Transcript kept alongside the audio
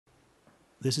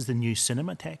This is the new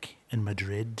Cinematheque in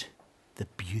Madrid. The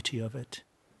beauty of it.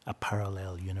 A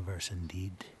parallel universe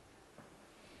indeed.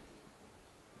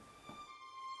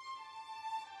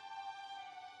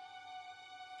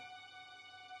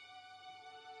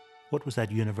 What was that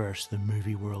universe, the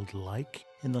movie world, like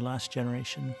in the last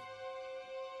generation?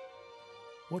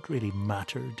 What really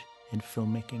mattered in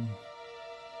filmmaking?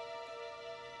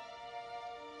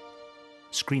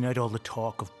 Screen out all the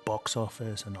talk of box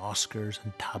office and Oscars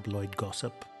and tabloid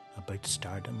gossip about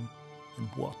stardom, and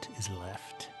what is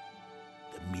left?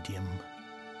 The medium.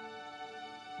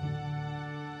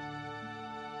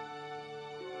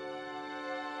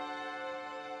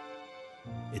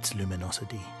 Its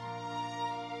luminosity.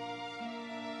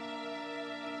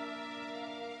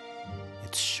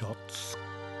 Its shots,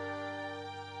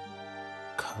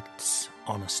 cuts,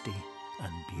 honesty,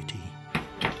 and beauty.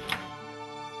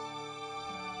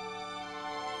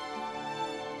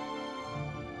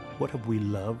 What have we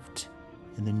loved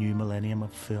in the new millennium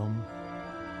of film?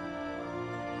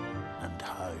 And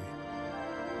how?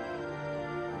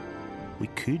 We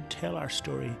could tell our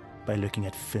story by looking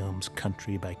at films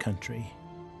country by country,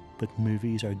 but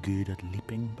movies are good at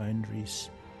leaping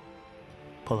boundaries.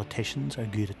 Politicians are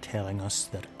good at telling us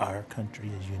that our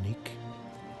country is unique,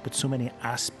 but so many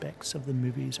aspects of the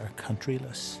movies are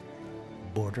countryless,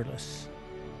 borderless,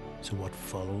 so what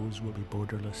follows will be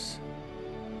borderless.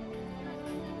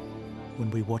 When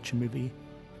we watch a movie,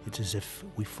 it's as if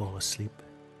we fall asleep,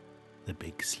 the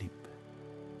big sleep.